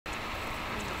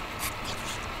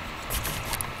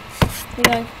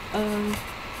Hey guys,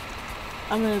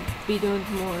 I'm gonna be doing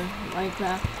some more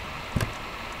Minecraft,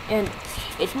 and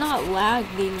it's not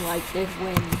lagging like this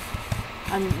when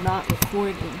I'm not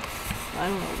recording. I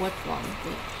don't know what's wrong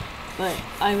with it, but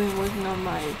I've been working on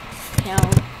my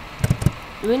channel.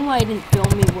 The reason why I didn't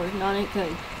film me working on it,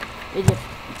 because it just,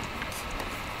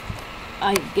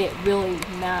 I get really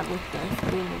mad with the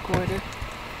screen recorder.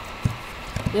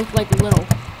 There's like a little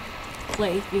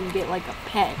place you can get like a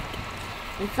pet,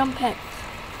 and some pets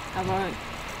have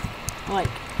like,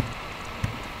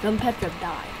 some pets have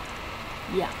died.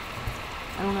 Yeah,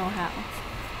 I don't know how.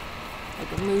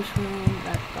 Like a mushroom,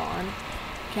 that's gone.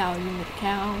 Cow, you need a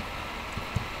cow.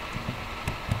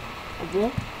 A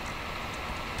wolf.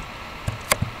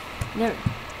 There.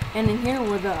 And in here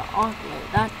was a ocelot.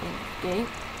 That thing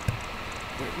escaped.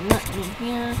 There's nothing in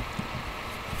here.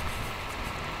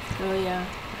 So yeah,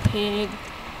 pig,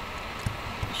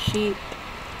 sheep,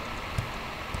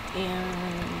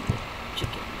 and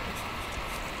chicken.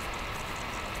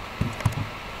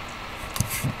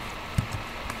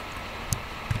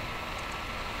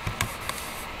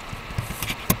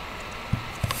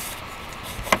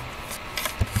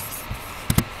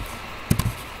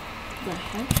 The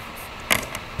heck?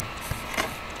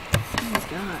 Oh my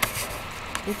god.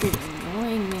 This is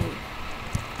annoying me.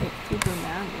 It's super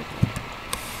mad with me.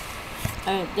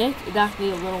 This is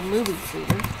actually a little movie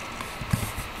theater.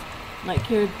 Like,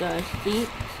 here's the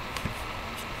seats.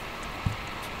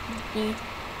 See?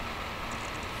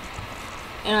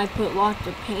 And I put lots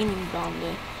of paintings on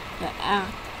this to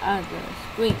act as a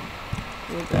screen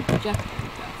with the projector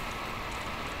and stuff.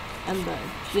 And the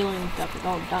ceiling and stuff is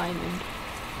all diamond.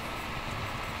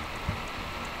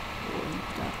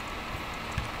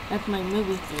 That's my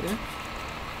movie theater.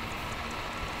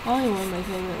 Probably one of my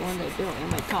favorite ones I built, and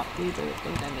my top 3 favorite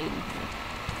things I made in here.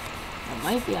 That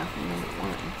might be actually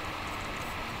 #1.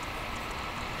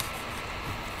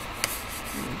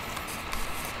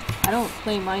 I don't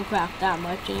play Minecraft that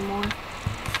much anymore,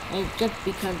 and it's just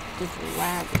because this is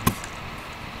lagging.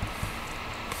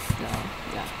 So,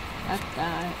 yeah, that's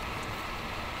that.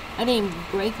 I didn't even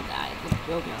break that, it just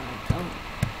broke it on its own.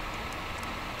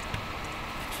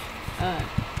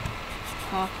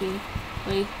 Coffee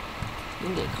place. You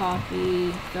can get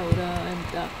coffee, soda, and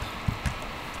stuff.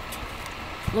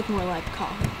 Look more like a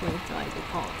coffee place, so I could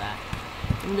call it that.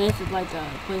 And this is like a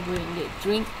place where you can get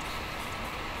drinks,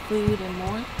 food, and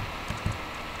more.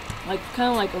 Like, kind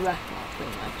of like a restaurant,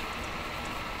 pretty much.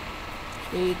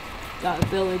 They got a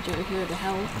villager here to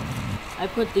help. I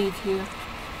put these here.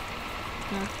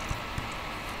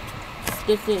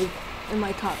 This is in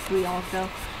my top 3 also.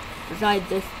 Besides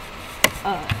this,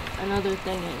 another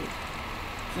thing is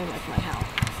pretty much my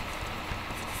house.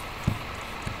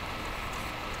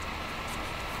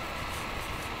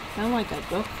 Sound like I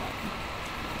broke something.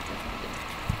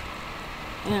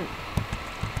 And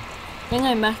thing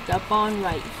I messed up on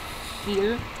right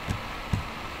here,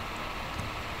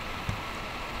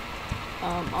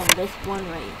 on this one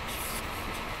right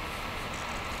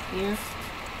here,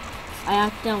 I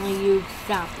accidentally used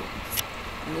sapling,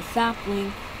 and the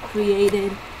sapling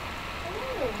created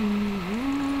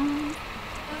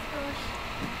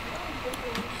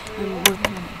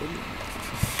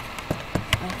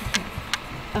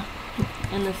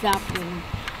and the sapling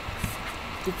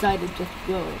decided just to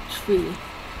grow a tree.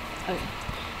 Okay,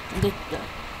 and the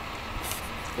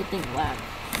thing lagged.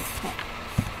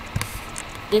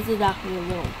 This is actually a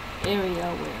little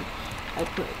area where I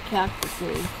put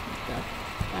cactuses and stuff.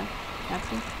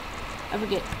 Cactus? I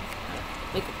forget how to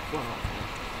make a flower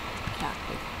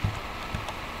cactus.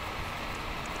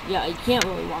 Yeah, you can't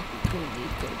really walk between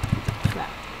these because it's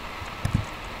trapped.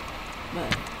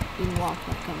 But you can walk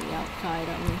like on the outside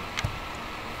of me.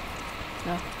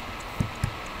 So I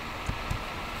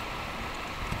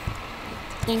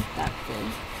think that's it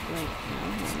right now.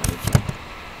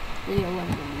 Video is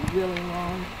gonna be really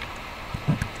long.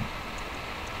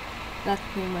 That's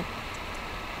pretty much.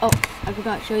 Oh, I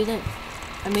forgot to show you this.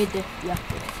 I made this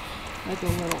yesterday. Like a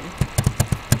little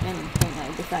random thing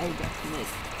I decided to make.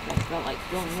 I felt like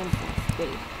going into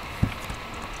space.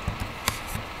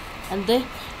 And this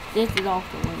is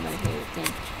also one of my favorite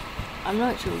things. I'm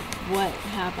not sure what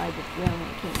happened. I just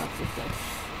randomly came up with this.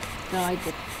 So I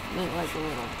just made like a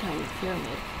little tiny pyramid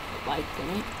with lights in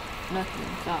it. Nothing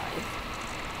inside.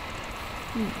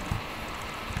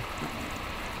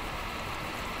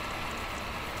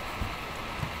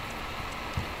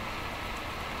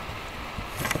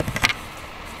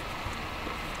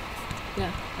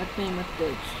 Yeah, that's pretty much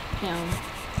the town.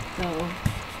 So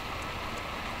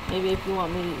maybe if you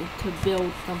want me to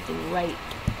build something right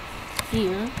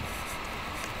here,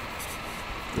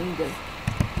 you can just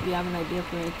if you have an idea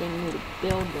for anything new to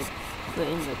build, just put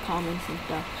in the comments and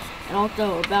stuff. And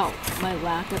also about my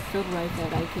last episode where I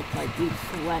said I could like use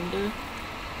Slender.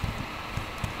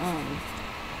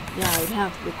 Yeah, I would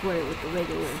have to record it with the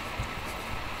regular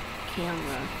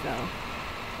camera, so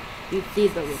you see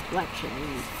the reflection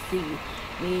and you see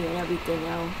me and everything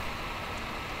else.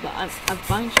 But I'm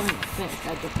fine showing the fence.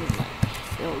 I just mean like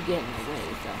it'll get in the way.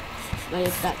 So, but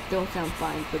if that still sounds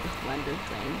fine for the Slender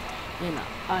thing, then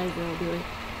I will do it.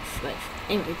 But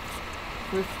anyway,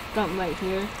 for something right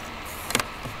here,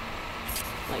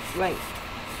 like right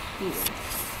here,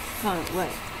 kind of what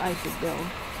I should build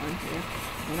on here,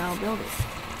 and I'll build it.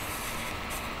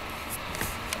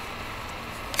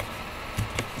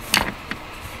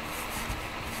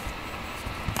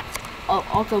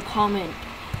 Also comment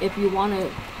if you want to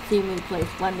see me play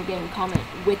Slender game. Comment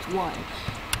which one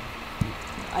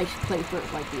I should play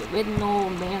first, like the original,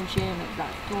 Mansion,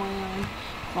 Dinosaurium,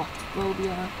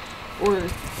 Claustrophobia, or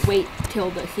wait till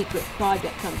the secret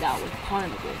project comes out with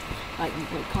Carnival. I can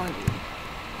play Carnival.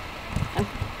 And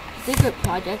secret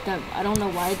project, I don't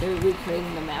know why they're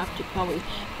recreating the map to probably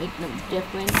make them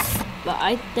different, but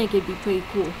I think it'd be pretty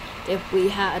cool if we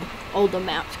had all the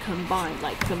maps combined,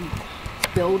 like some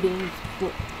buildings,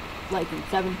 like in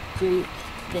 7th Street,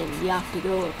 then you have to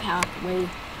go a pathway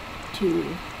to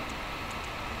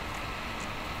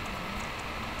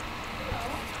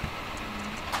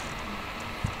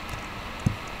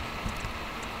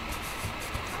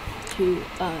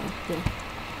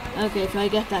okay, so I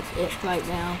guess that's it right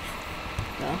now.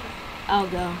 So I'll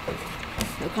go.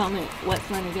 So comment what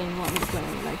Slender game you want me to play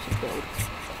and what I should build.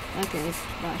 Okay,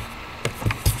 bye.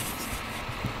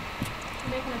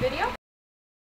 You making a video?